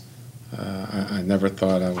 sometimes I never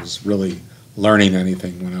thought I was really learning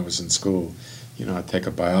anything when I was in school. You know, I'd take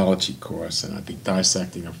a biology course, and I'd be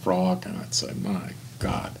dissecting a frog, and I'd say, my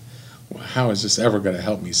God, well, how is this ever going to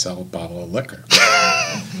help me sell a bottle of liquor?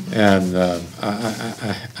 And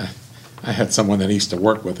I had someone that I used to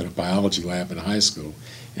work with in a biology lab in high school,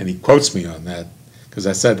 and he quotes me on that, because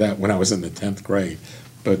I said that when I was in the 10th grade.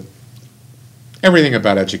 But everything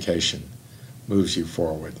about education moves you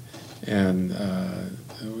forward. And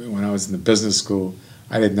when I was in the business school,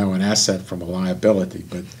 I didn't know an asset from a liability,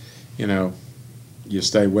 but, you know, you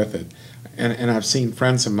stay with it. And I've seen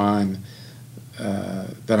friends of mine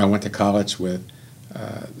that I went to college with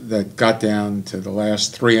that got down to the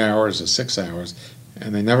last 3 hours or 6 hours,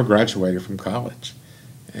 and they never graduated from college.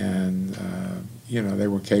 And, they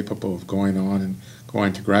were capable of going on and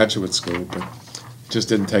going to graduate school, but just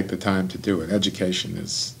didn't take the time to do it. Education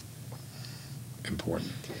is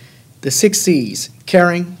important. The 6 C's: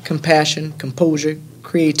 caring, compassion, composure,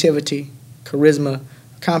 creativity, charisma,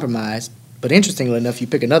 compromise. But interestingly enough, you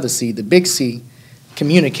pick another C, the big C: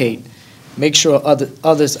 communicate. Make sure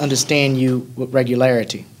others understand you with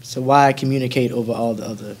regularity. So why communicate over all the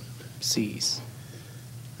other C's?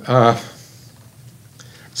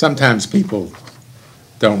 Sometimes people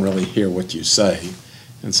don't really hear what you say,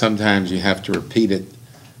 and sometimes you have to repeat it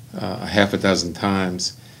a half a dozen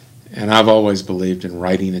times. And I've always believed in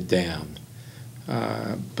writing it down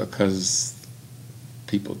because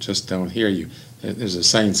people just don't hear you. There's a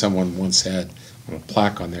saying someone once had on a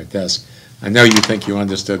plaque on their desk: "I know you think you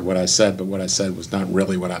understood what I said, but what I said was not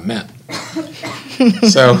really what I meant."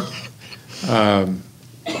 So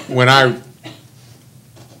when I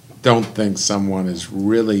don't think someone is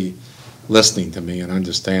really listening to me and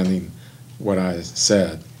understanding what I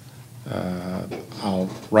said, I'll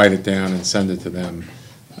write it down and send it to them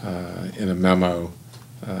in a memo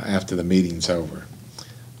after the meeting's over.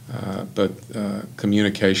 But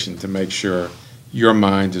communication to make sure your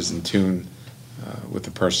mind is in tune with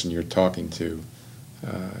the person you're talking to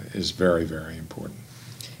is very, very important.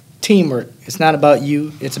 Teamwork. It's not about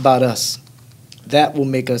you, it's about us. That will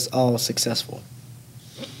make us all successful.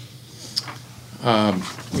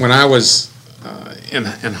 When I was in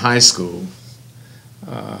high school,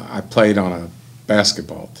 I played on a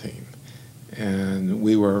basketball team, and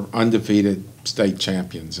we were undefeated state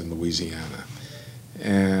champions in Louisiana.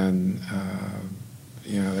 And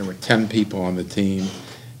there were 10 people on the team,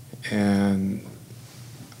 and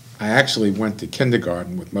I actually went to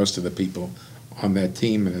kindergarten with most of the people on that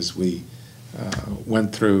team. And as we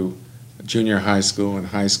went through junior high school and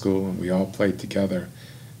high school, and we all played together,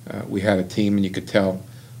 we had a team, and you could tell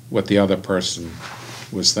what the other person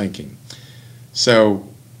was thinking. So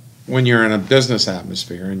when you're in a business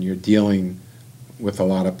atmosphere and you're dealing with a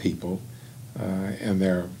lot of people, and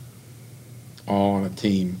they're all on a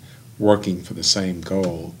team working for the same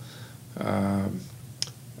goal,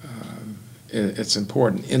 it's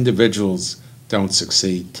important. Individuals don't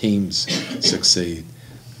succeed, teams succeed.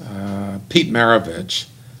 Pete Maravich,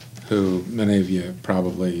 who many of you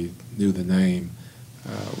probably knew the name,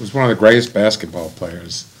 was one of the greatest basketball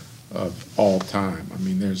players of all time. I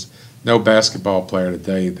mean, there's no basketball player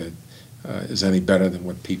today that is any better than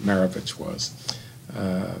what Pete Maravich was.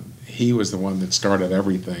 He was the one that started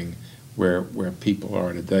everything where people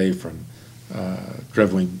are today, from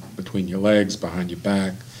dribbling between your legs, behind your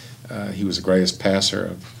back. He was the greatest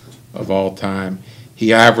passer of all time.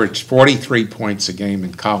 He averaged 43 points a game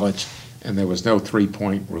in college, and there was no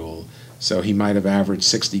three-point rule, so he might have averaged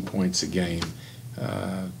 60 points a game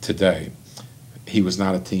today. He was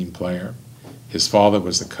not a team player. His father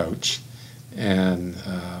was the coach, and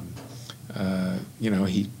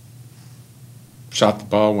he shot the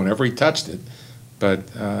ball whenever he touched it, but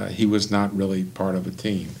he was not really part of a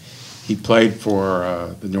team. He played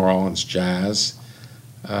for the New Orleans Jazz,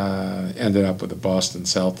 ended up with the Boston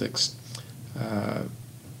Celtics,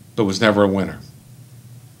 but was never a winner.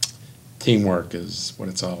 Teamwork is what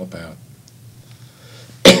it's all about.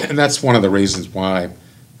 And that's one of the reasons why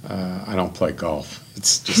I don't play golf.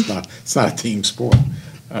 It's just not a team sport.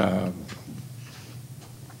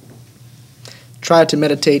 Try to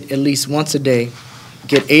meditate at least once a day,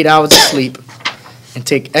 get 8 hours of sleep, and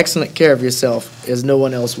take excellent care of yourself as no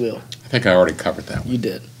one else will. I think I already covered that one. You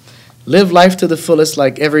did. Live life to the fullest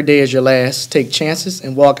like every day is your last. Take chances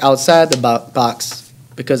and walk outside the box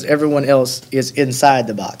because everyone else is inside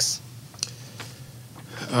the box.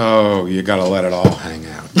 Oh, you got to let it all hang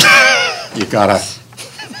out. You got to.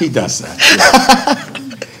 He does that.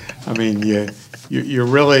 Yeah. I mean, you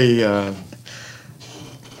really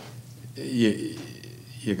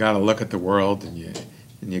you got to look at the world, and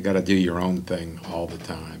you got to do your own thing all the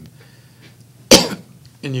time.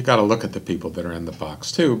 And you got to look at the people that are in the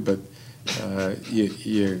box too, but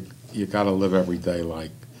you got to live every day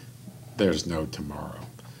like there's no tomorrow,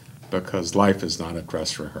 because life is not a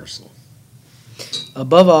dress rehearsal.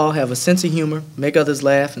 Above all, have a sense of humor, make others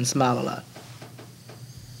laugh, and smile a lot.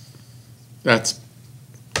 That's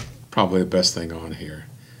probably the best thing on here.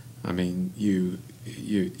 I mean, you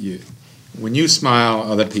when you smile,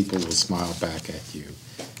 other people will smile back at you,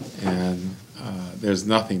 and there's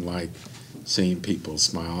nothing like seeing people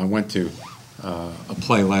smile. I went to a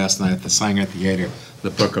play last night at the Sanger Theater, The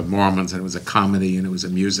Book of Mormons, and it was a comedy and it was a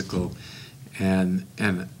musical, and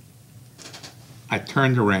I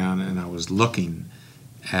turned around and I was looking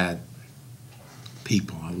at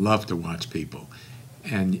people. I love to watch people,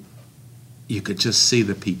 and you could just see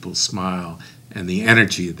the people smile and the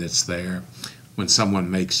energy that's there when someone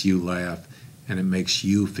makes you laugh and it makes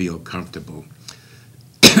you feel comfortable.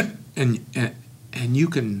 And you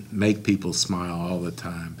can make people smile all the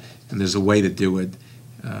time, and there's a way to do it.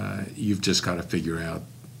 You've just got to figure out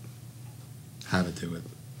how to do it.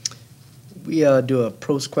 We do a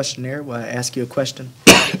prose questionnaire where I ask you a question,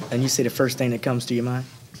 and you say the first thing that comes to your mind.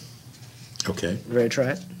 Okay. You ready to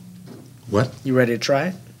try it? What? You ready to try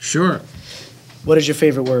it? Sure. What is your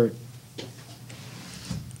favorite word?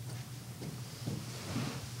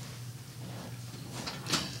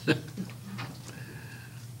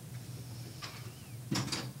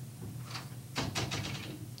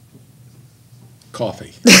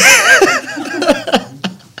 Coffee.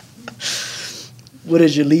 What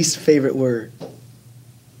is your least favorite word?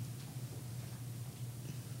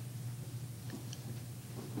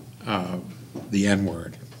 The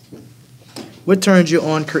N-word. What turns you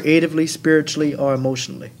on creatively, spiritually, or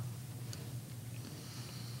emotionally?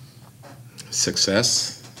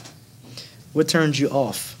 Success. What turns you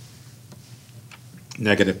off?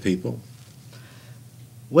 Negative people.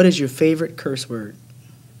 What is your favorite curse word?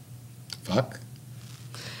 Fuck.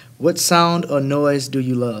 What sound or noise do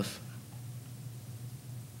you love?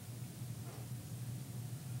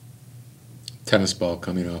 Tennis ball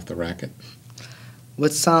coming off the racket.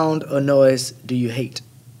 What sound or noise do you hate?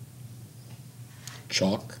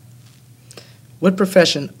 Chalk. What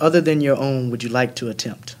profession other than your own would you like to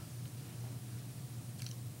attempt?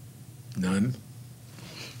 None.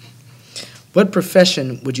 What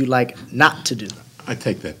profession would you like not to do? I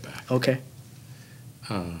take that back. Okay.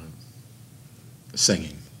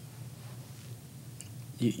 Singing.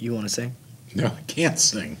 You want to sing? No, I can't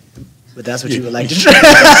sing. But that's what you would like to try.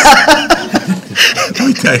 Let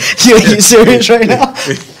me tell you. You serious right now?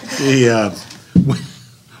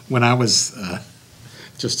 When I was,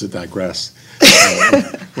 just to digress,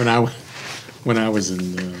 when I was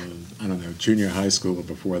in, I don't know, junior high school or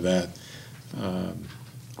before that,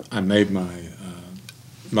 I made my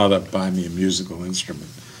mother buy me a musical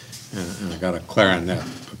instrument, and I got a clarinet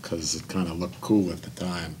because it kind of looked cool at the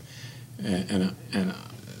time, and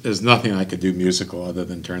there's nothing I could do musical other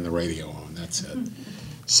than turn the radio on. That's it.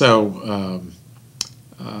 So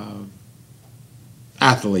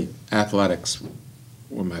athletics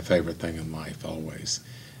were my favorite thing in life always,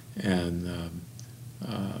 and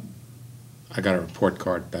I got a report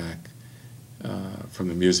card back from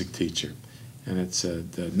the music teacher, and it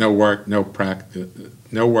said no work, no practice,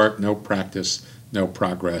 no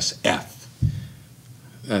progress. F.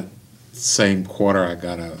 That same quarter, I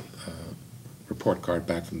got a report card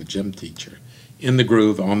back from the gym teacher. In the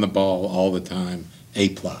groove, on the ball, all the time,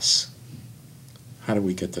 A+. How did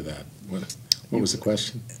we get to that? What was the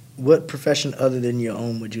question? What profession other than your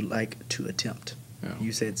own would you like to attempt? Oh.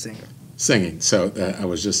 You said singer. Singing. So I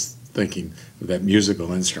was just thinking of that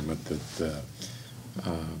musical instrument that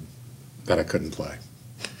I couldn't play.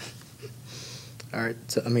 All right.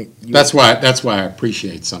 So I mean, That's why I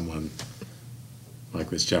appreciate someone like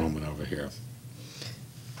this gentleman over here.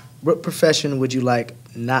 what profession would you like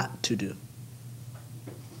not to do?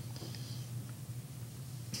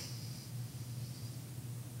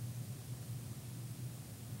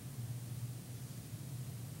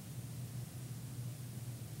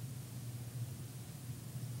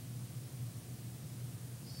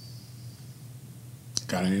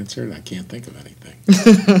 Got an answer? I can't think of anything.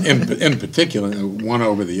 In particular, one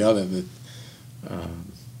over the other. That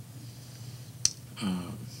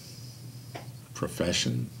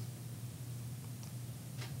profession.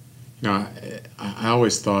 You know, I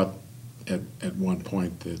always thought at one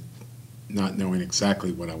point that, not knowing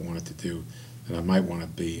exactly what I wanted to do, that I might want to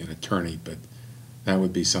be an attorney, but that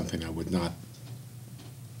would be something I would not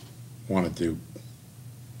want to do.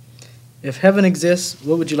 If heaven exists,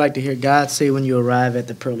 what would you like to hear God say when you arrive at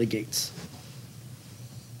the pearly gates?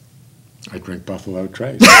 I drink Buffalo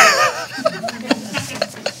Trace.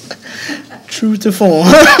 True to form.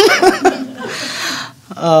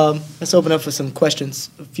 Let's open up for some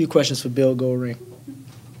questions. A few questions for Bill Goldring.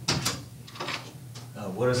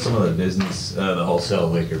 What are some of the wholesale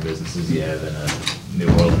liquor businesses you have in the New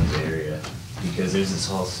Orleans area? Because there's this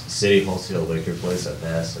city wholesale liquor place I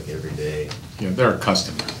pass like every day. Yeah, they're a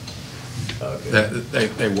customer. Okay.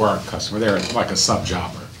 They were a customer. They're like a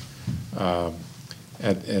sub-jobber.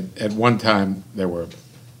 At one time, there were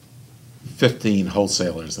 15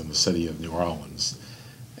 wholesalers in the city of New Orleans.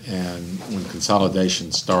 And when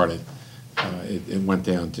consolidation started, it went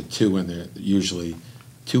down to 2, and there are usually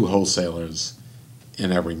 2 wholesalers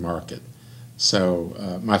in every market.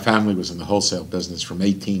 So my family was in the wholesale business from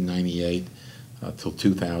 1898 till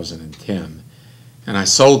 2010. And I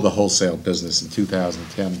sold the wholesale business in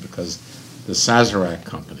 2010 because the Sazerac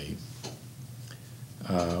company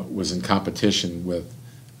was in competition with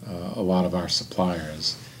a lot of our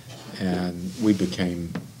suppliers, and we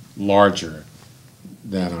became larger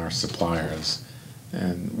than our suppliers,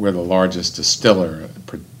 and we're the largest distiller,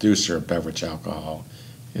 producer of beverage alcohol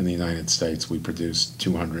in the United States. We produce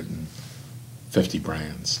 250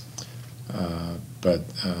 brands.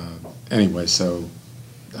 Anyway, so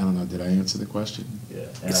I don't know, did I answer the question? Yeah.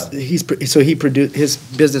 His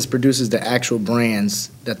business produces the actual brands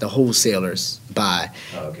that the wholesalers buy.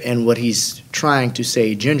 Okay. And what he's trying to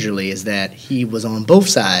say gingerly is that he was on both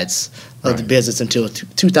sides of the Right. business until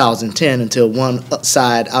 2010, until one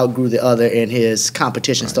side outgrew the other and his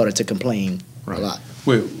competition Right. started to complain Right. a lot.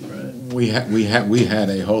 We had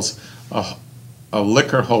a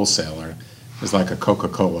liquor wholesaler is like a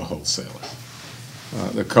Coca-Cola wholesaler.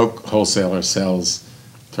 The Coke wholesaler sells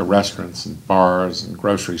to restaurants and bars and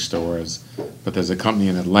grocery stores, but there's a company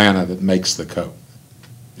in Atlanta that makes the Coke.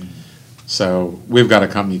 So we've got a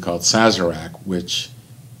company called Sazerac, which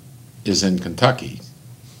is in Kentucky,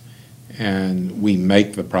 and we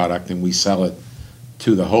make the product and we sell it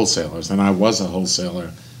to the wholesalers. And I was a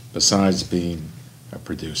wholesaler besides being a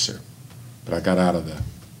producer, but I got out of the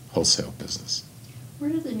wholesale business. Where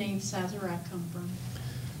did the name Sazerac come from?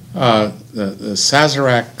 The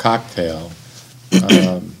Sazerac cocktail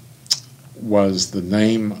was the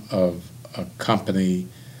name of a company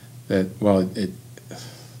that, well, the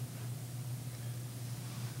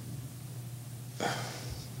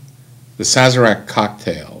Sazerac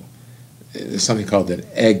cocktail is something called an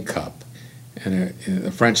egg cup, and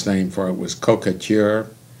the French name for it was cocature,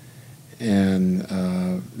 and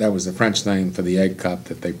that was the French name for the egg cup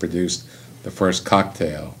that they produced the first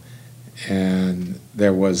cocktail. And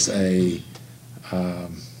there was a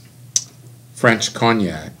French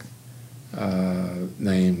cognac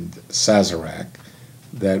named Sazerac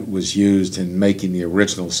that was used in making the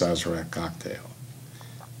original Sazerac cocktail.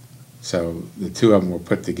 So the two of them were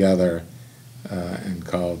put together and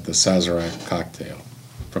called the Sazerac cocktail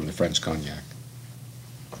from the French cognac.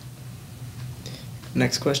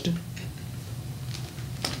 Next question.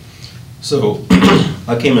 So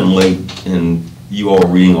I came in late and you all were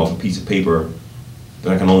reading off a piece of paper,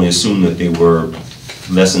 but I can only assume that they were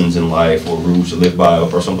lessons in life or rules to live by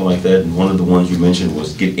or something like that. And one of the ones you mentioned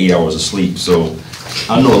was get 8 hours of sleep. So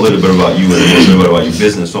I know a little bit about you and a little bit about your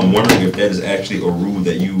business. So I'm wondering if that is actually a rule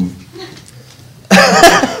that you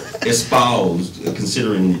espoused,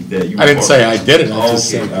 considering that you. I didn't say I did it. I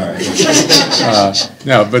just Okay, said all right.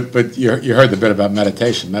 no. But you heard the bit about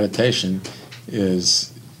meditation. Meditation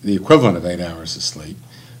is the equivalent of 8 hours of sleep.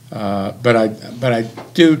 But I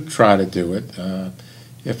do try to do it.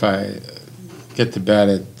 If I get to bed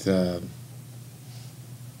at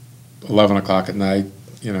 11 o'clock at night,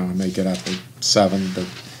 I may get up at 7, but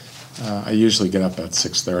I usually get up at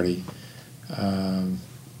 6:30.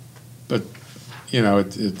 But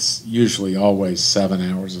it's usually always 7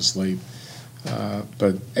 hours of sleep.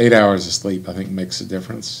 But 8 hours of sleep, I think, makes a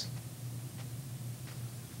difference.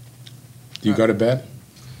 Do you go to bed?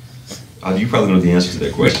 You probably know the answer to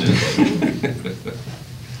that question.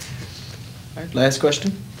 All right, last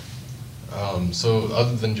question. So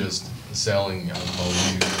other than just selling alcohol,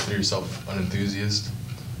 do you consider yourself an enthusiast?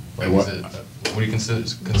 Like, What? What do you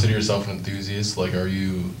consider yourself an enthusiast? Like, are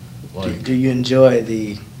you like? Do you enjoy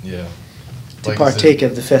the Yeah. to Like, partake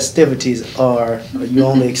of the festivities, or are you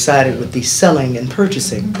only excited with the selling and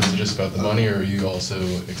purchasing? Is it just about the money, or are you also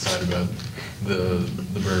excited about the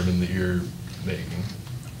bourbon that you're making?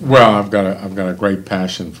 Well, I've got a great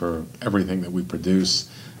passion for everything that we produce.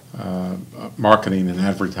 Marketing and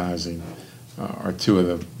advertising are two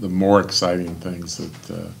of the more exciting things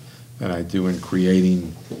that I do in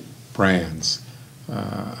creating brands.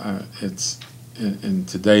 It's in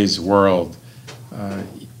today's world,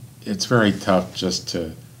 it's very tough just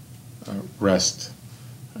to rest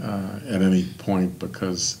at any point,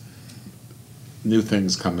 because new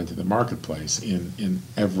things come into the marketplace in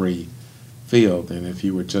every field, and if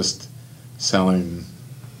you were just selling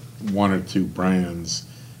one or two brands,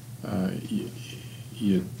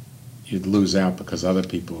 you'd lose out because other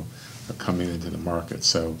people are coming into the market.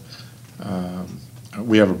 So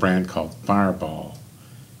we have a brand called Fireball.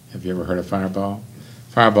 Have you ever heard of Fireball?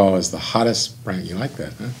 Fireball is the hottest brand. You like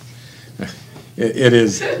that, huh? It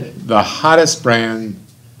is the hottest brand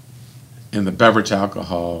in the beverage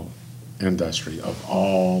alcohol industry of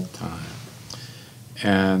all time.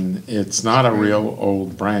 And it's not a real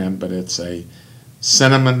old brand, but it's a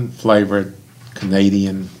cinnamon-flavored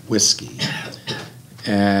Canadian whiskey.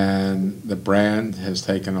 And the brand has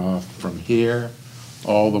taken off from here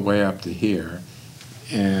all the way up to here.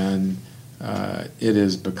 and it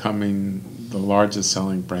is becoming the largest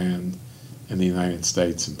selling brand in the United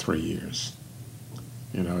States in 3 years.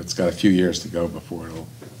 You know, it's got a few years to go before it'll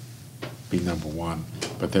be number one,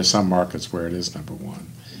 but there's some markets where it is number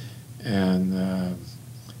one. And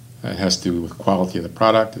it has to do with quality of the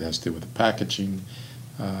product, it has to do with the packaging,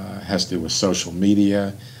 it has to do with social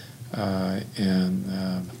media, and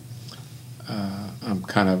I'm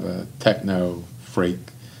kind of a techno freak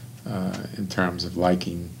in terms of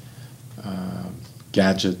liking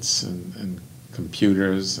gadgets and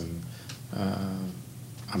computers, and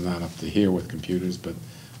I'm not up to here with computers, but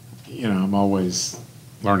you know, I'm always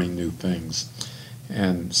learning new things.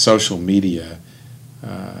 And social media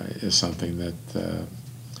is something that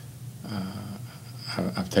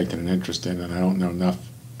I've taken an interest in, and I don't know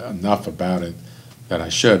enough about it that I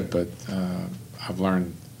should, but I've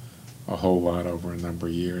learned a whole lot over a number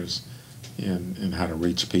of years in how to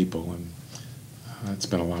reach people, and it's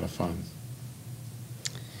been a lot of fun.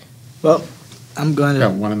 Well, I'm going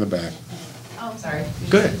Got to. one in the back. Oh, I'm sorry.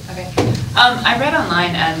 Go ahead. Okay. I read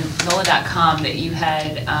online on NOLA.com that you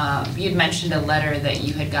had mentioned a letter that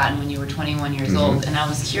you had gotten when you were 21 years old, and I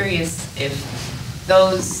was curious if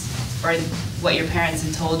those or what your parents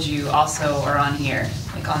had told you also are on here,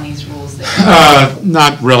 like on these rules that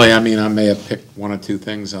Not really. I mean, I may have picked one or two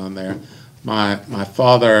things on there. My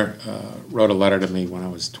father wrote a letter to me when I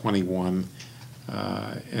was 21,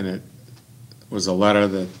 and it was a letter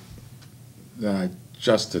that I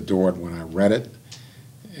just adored when I read it,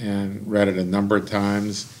 and read it a number of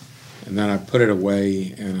times, and then I put it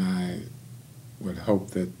away, and I would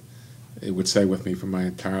hope that it would stay with me for my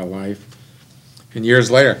entire life. And years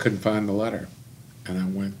later, I couldn't find the letter, and I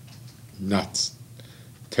went nuts,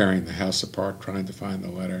 tearing the house apart trying to find the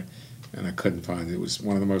letter, and I couldn't find it. It was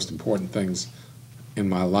one of the most important things in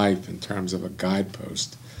my life in terms of a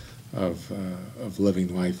guidepost of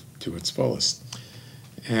living life to its fullest.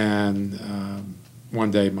 And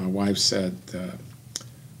one day my wife said,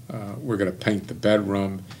 we're going to paint the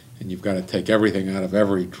bedroom, and you've got to take everything out of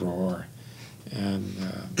every drawer. And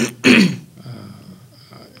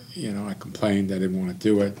you know, I complained I didn't want to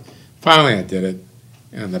do it. Finally I did it,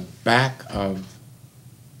 and in the back of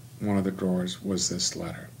one of the drawers was this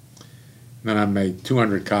letter. And then I made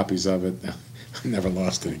 200 copies of it. I never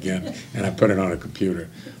lost it again, and I put it on a computer.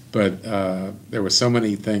 But there were so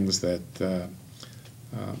many things that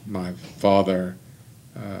my father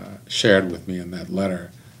shared with me in that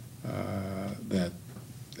letter that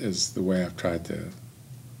is the way I've tried to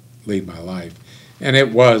lead my life. And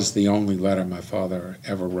it was the only letter my father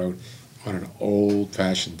ever wrote on an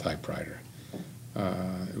old-fashioned typewriter.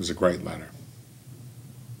 It was a great letter.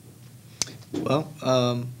 Well,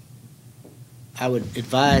 I would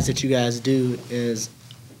advise that you guys do as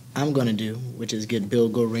I'm going to do, which is get Bill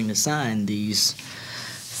Goldring to sign these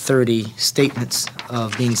 30 statements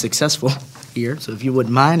of being successful here. So if you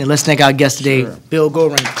wouldn't mind, and let's thank our guest today, Sure. Bill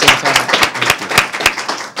Goldring.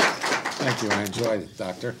 Thank you. I enjoyed it,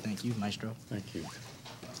 Doctor. Thank you, Maestro. Thank you.